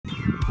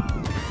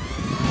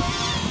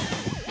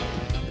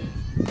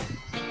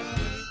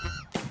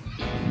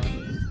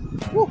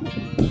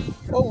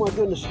Oh my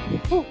goodness.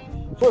 Whew.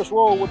 First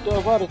roll with the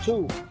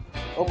Avata2.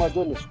 Oh my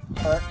goodness.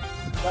 All right.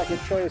 Back at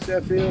Trace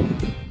Airfield.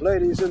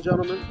 Ladies and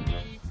gentlemen.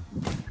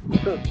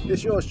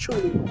 It's yours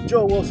truly,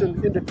 Joe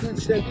Wilson in the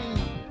PCD.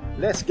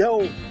 Let's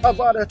go.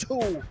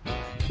 Avata2.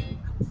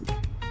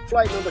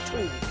 Flight number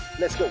 2.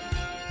 Let's go.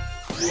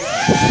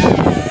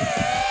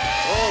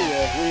 Oh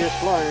yeah, we are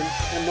flying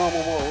in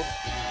normal mode.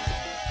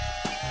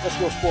 Let's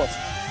go sports.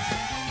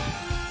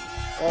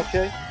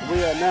 Okay,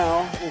 we are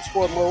now in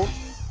sport mode.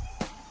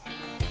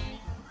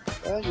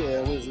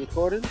 Yeah, we was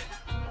recording.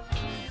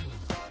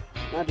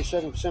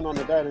 97% on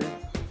the data.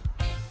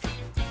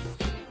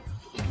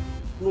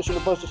 Mission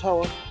to bust the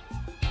tower.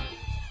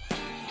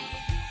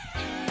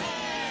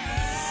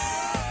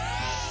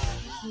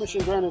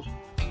 Mission granted.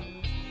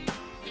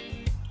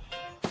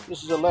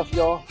 This is a left,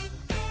 y'all.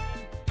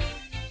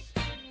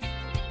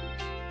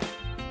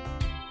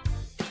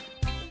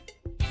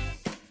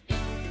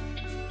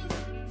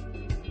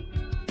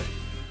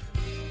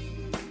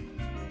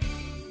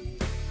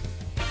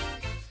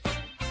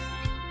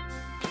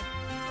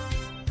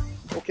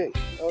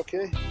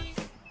 Okay.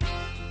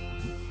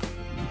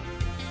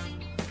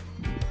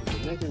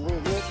 Making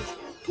weird noises.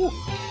 Whew.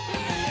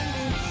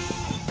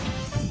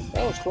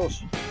 That was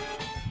close.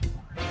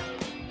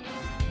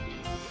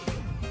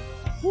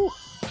 Whew.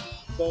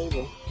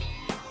 Baby.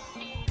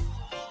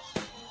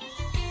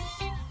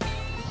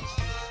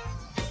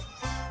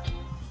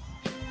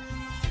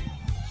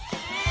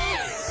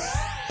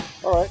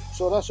 Alright,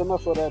 so that's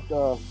enough of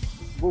that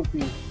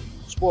goofy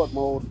sport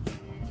mode.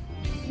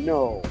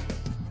 No.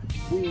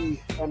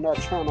 We are not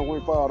trying to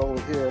wimp out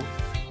over here.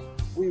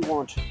 We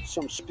want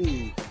some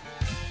speed.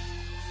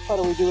 How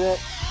do we do that?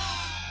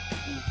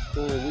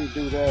 We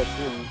do that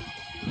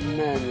in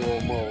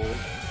manual mode.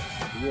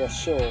 Yes,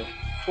 sir.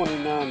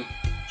 29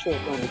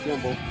 tilt on the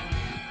gimble.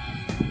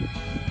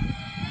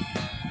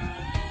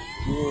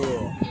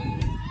 Yeah.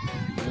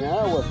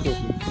 Now we're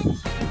cooking.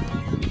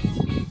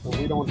 And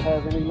we don't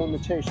have any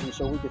limitations,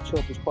 so we can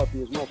tilt this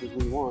puppy as much as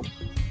we want.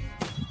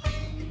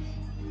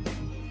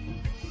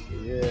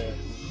 Yeah.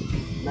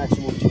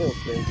 Maximum tilt,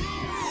 baby.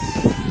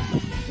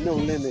 No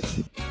limits.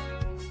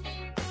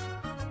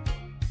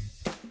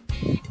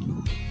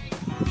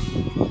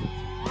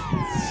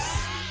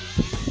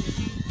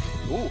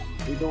 Ooh,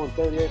 we're doing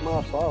 38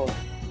 miles per hour.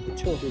 The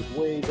tilt is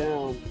way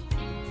down.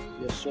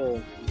 Yes, sir.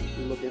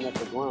 We're looking at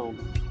the ground.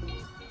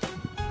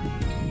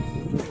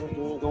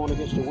 Going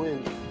against the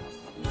wind.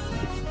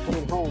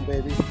 Coming home,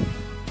 baby.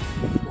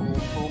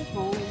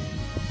 Home.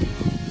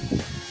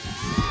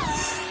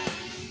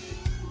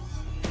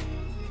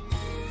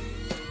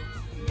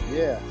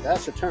 Yeah,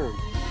 that's a turn.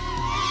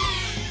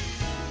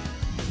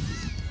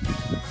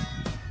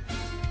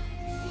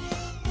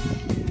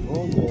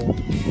 Oh yeah,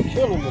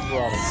 killing the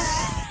throttle.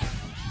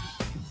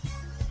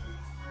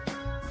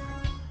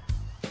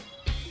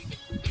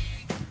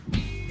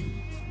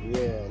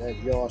 Yeah, that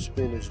yaw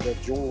spin is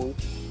that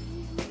joint.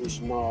 It's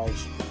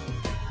nice.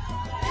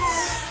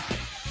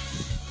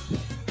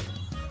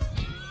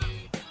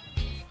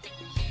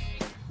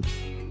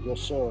 Yes,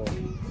 sir.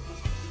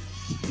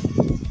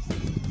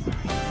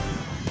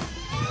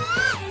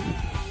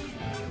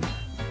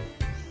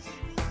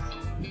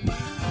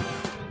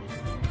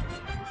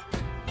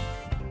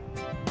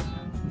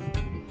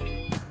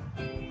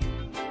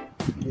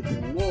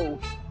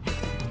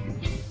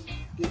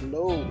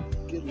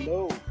 Get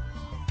low.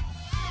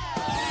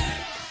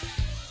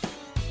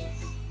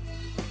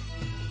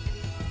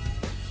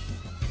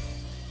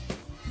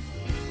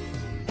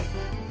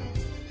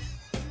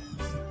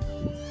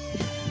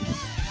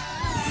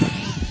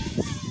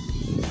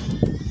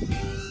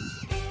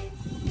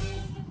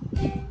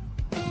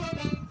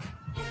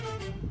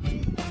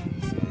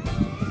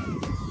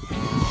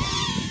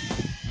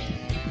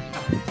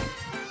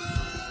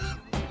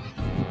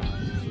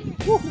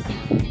 Woo.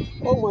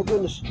 Oh my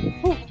goodness.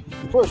 Woo.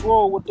 First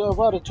roll with the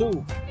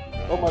Avata2.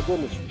 Oh my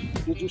goodness.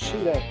 Did you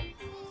see that?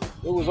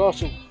 It was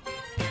awesome.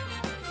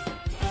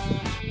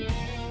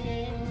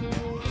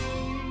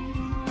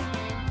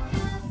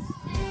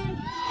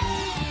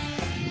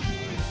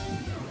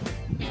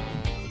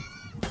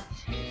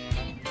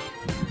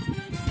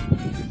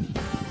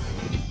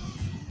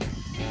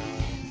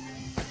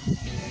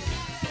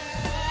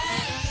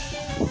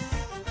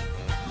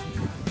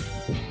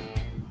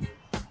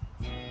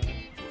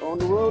 On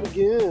the road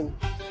again.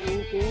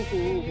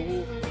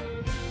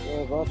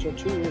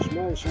 Avata2 is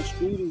nice and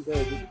speedy,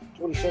 baby.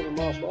 27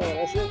 miles per hour,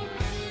 that's it.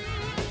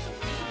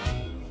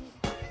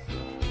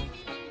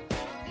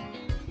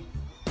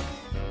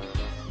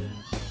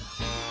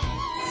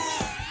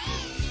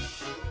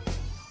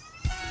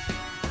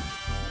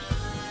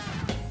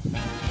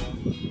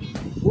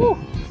 Woo!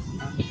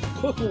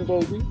 Cooking,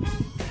 baby.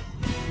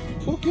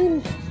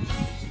 Cooking.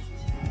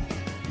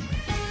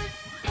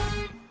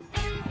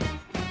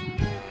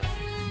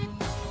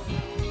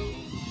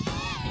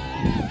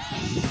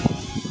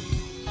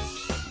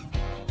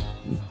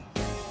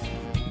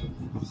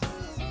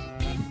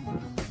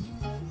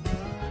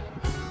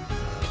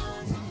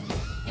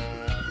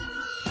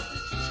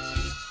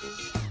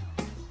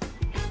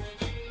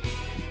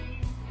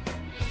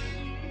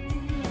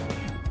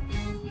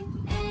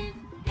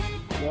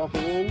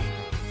 Dropping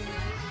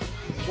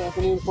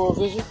in for a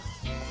visit.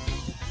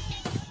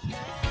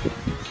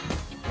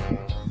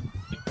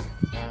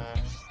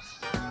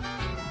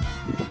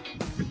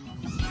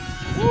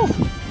 Woo.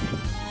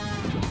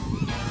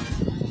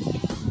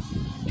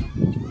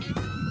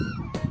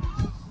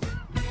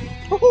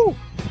 Woo-hoo.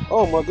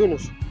 Oh my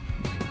goodness.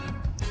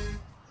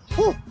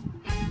 Huh.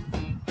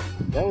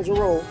 That was a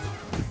roll.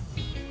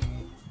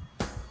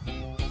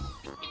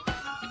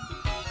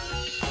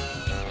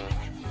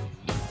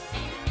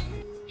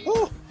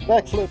 Oh,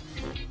 backflip.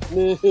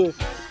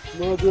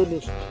 My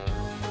goodness.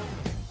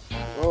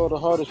 Oh, the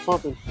heart is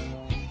pumping.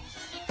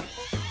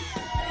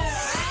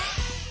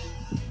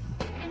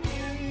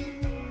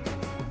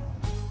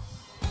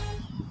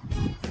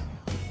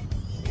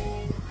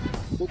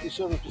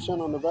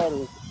 %57 on the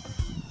battery,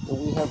 and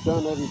we have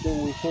done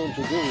everything we can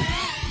to do.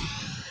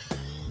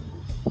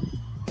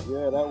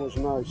 Yeah, that was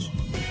nice.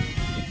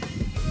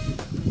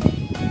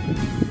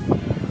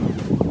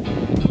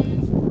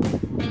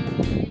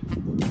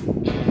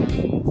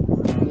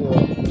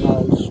 Yeah,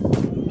 nice.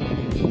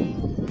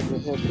 The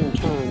head can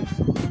turn.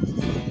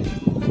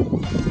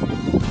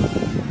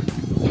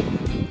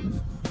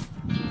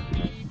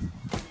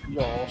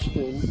 Y'all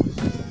spin.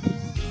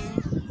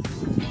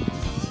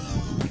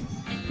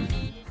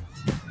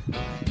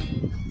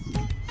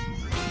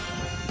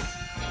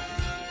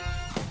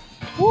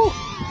 Woo!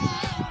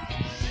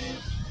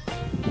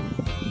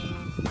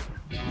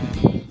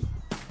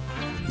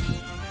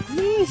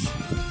 Yes!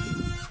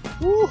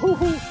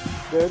 Woo-hoo-hoo!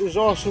 That is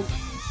awesome.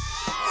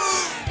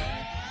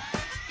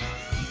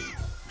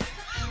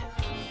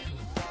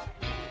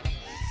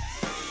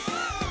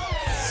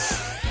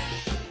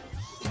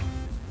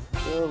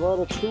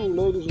 Avata2,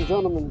 ladies and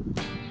gentlemen.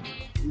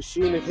 You've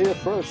seen it here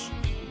first.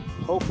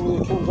 Hopefully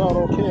it comes out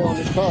okay on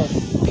this card.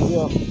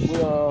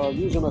 We are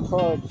using a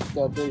card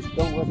that they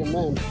don't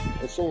recommend.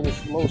 It's saying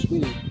it's low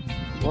speed.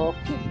 Well,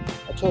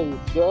 I tell you,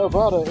 the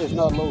Avata is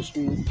not low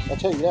speed. I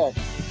tell you that.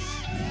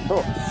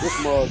 Oh,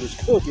 this mug is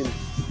cooking.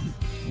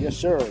 Yes,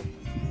 sir.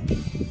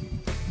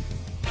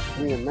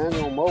 We in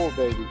manual mode,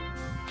 baby.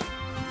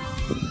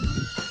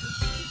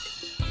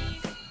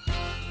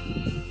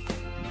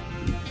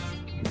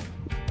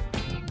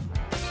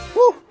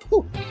 Woo,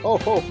 woo.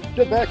 Oh,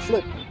 the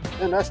backflip.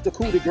 And that's the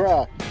coup de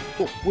grace.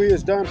 We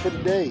is done for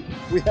the day.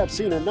 We have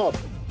seen enough.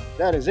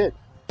 That is it.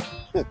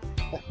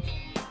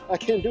 I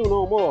can't do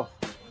no more.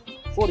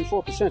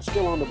 44%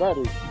 still on the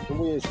battery, and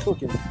we is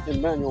cooking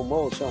in manual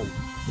mode, son.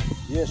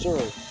 Yes, sir.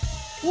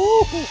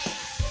 Woo-hoo.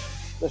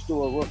 Let's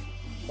do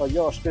a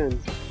yaw spin.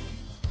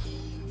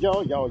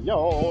 Yaw, yaw,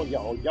 yaw,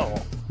 yaw, yaw.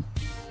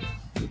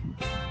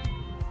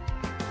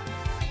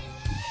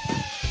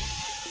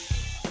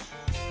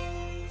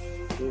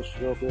 This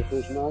joker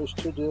is nice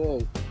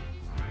today.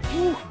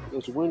 Woo.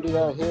 It's windy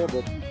out here,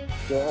 but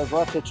the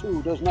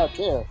Avata2 does not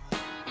care.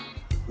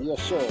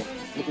 Yes, sir.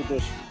 Look at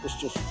this. It's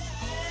just,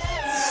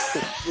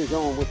 we're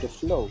going with the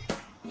flow.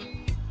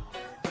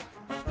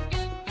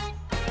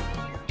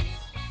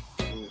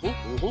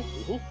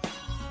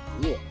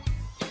 Yeah.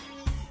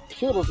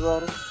 Kill the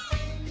throttle.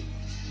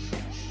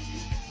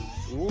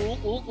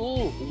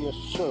 Yes,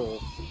 sir.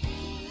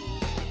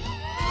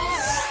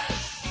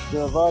 The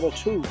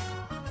Avata2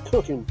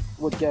 cooking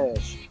with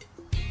gas.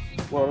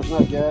 Well, it's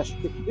not gas.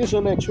 It's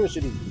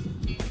electricity.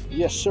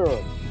 Yes, sir.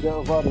 The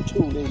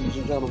Avata2, ladies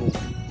and gentlemen.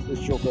 This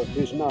joker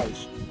is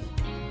nice.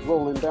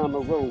 Rolling down the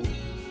road.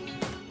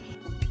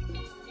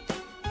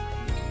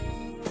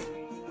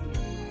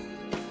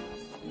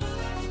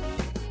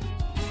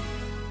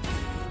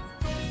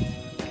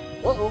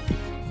 Uh-oh.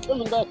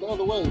 Coming back the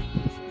other way.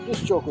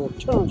 This joker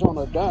turns on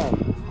a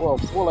dime. Well,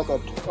 more like a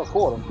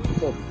quarter.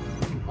 But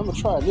I'm going to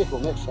try a nickel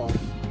next time.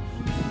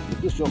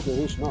 This joker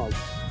is nice.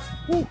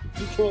 Woo,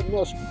 you can't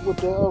mess with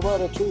the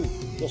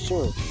Avata2. Yes,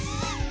 sir.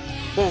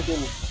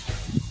 Banking.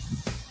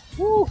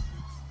 Woo.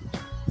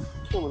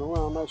 Coming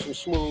around nice and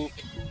smooth.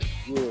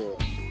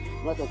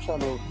 Yeah. Like I'm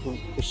trying to do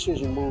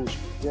precision moves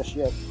just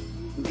yet.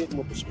 We're getting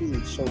with the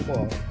speed so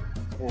far.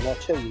 And I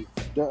tell you,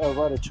 the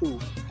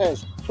Avata2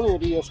 has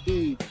plenty of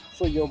speed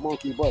for your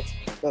monkey butts.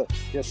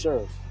 Yes,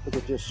 sir. Look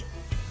at this.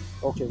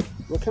 Okay,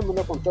 we're coming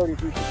up on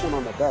 33%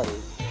 on the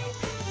battery.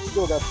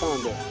 Still got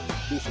time to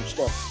do some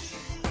stuff.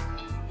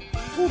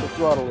 Ooh, the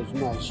throttle is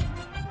nice.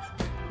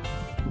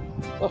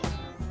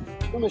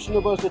 Permission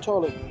to buzz the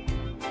toilet.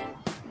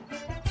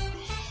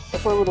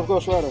 Affirmative,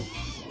 Ghost Rider.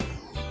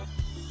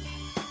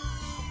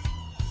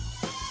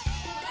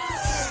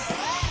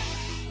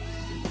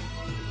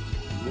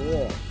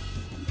 Yeah.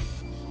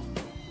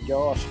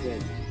 Yaw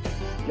spin.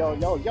 Yo,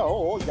 yo,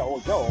 yo,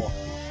 yo, yo.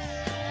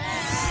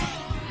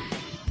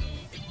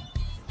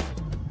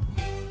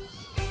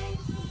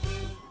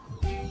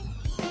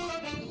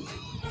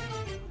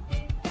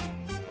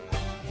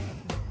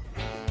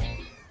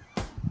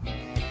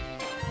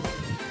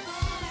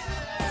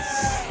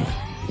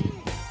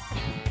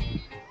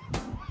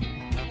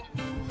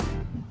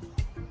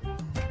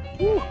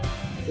 Woo.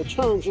 The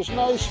turns is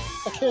nice.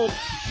 I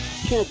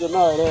can't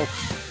deny that.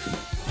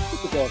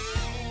 Look at that.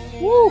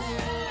 Woo.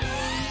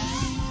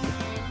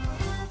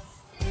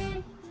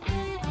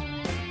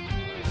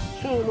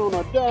 turn on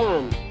a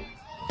dime.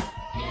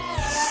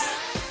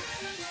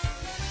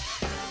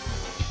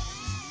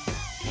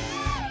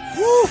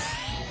 Woo!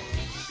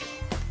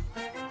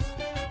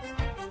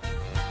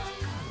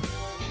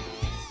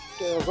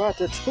 The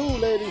Avata2,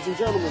 ladies and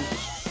gentlemen.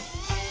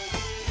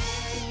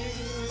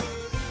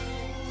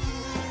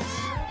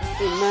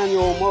 In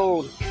manual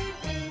mode.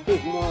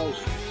 Big noise.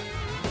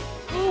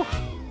 Woo!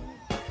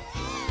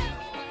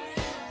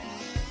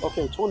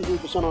 Okay,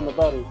 23% on the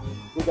battery.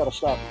 We gotta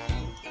stop.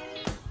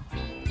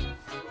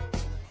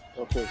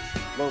 Okay,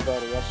 low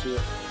battery, I see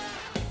it.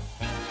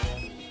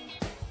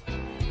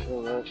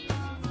 Alright.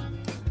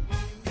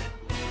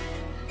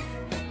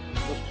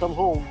 Let's come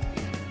home.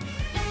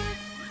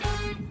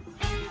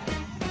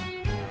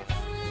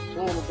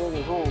 Trying to bring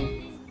it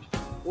home.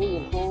 Bring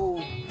it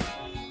home.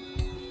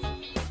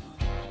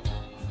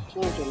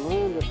 Trying to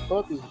land this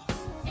puppy.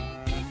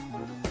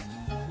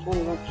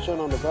 21%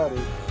 on the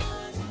battery.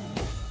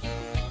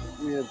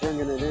 We are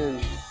bringing it in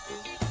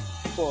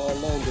for our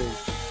landing.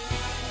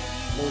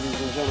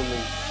 Ladies and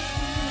gentlemen,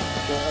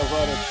 the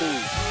Avata2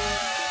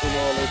 in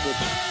all of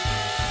its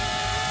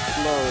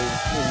glory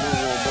in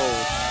manual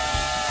mode.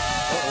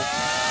 Uh-oh.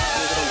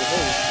 Look on the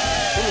hole.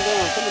 Coming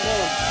down, coming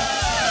down.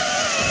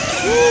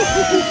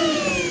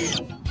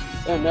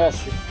 And that's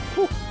it.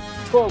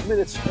 12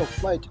 minutes of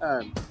flight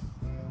time.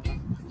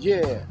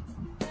 Yeah,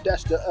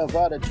 that's the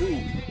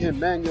Avata2 in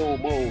manual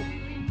mode.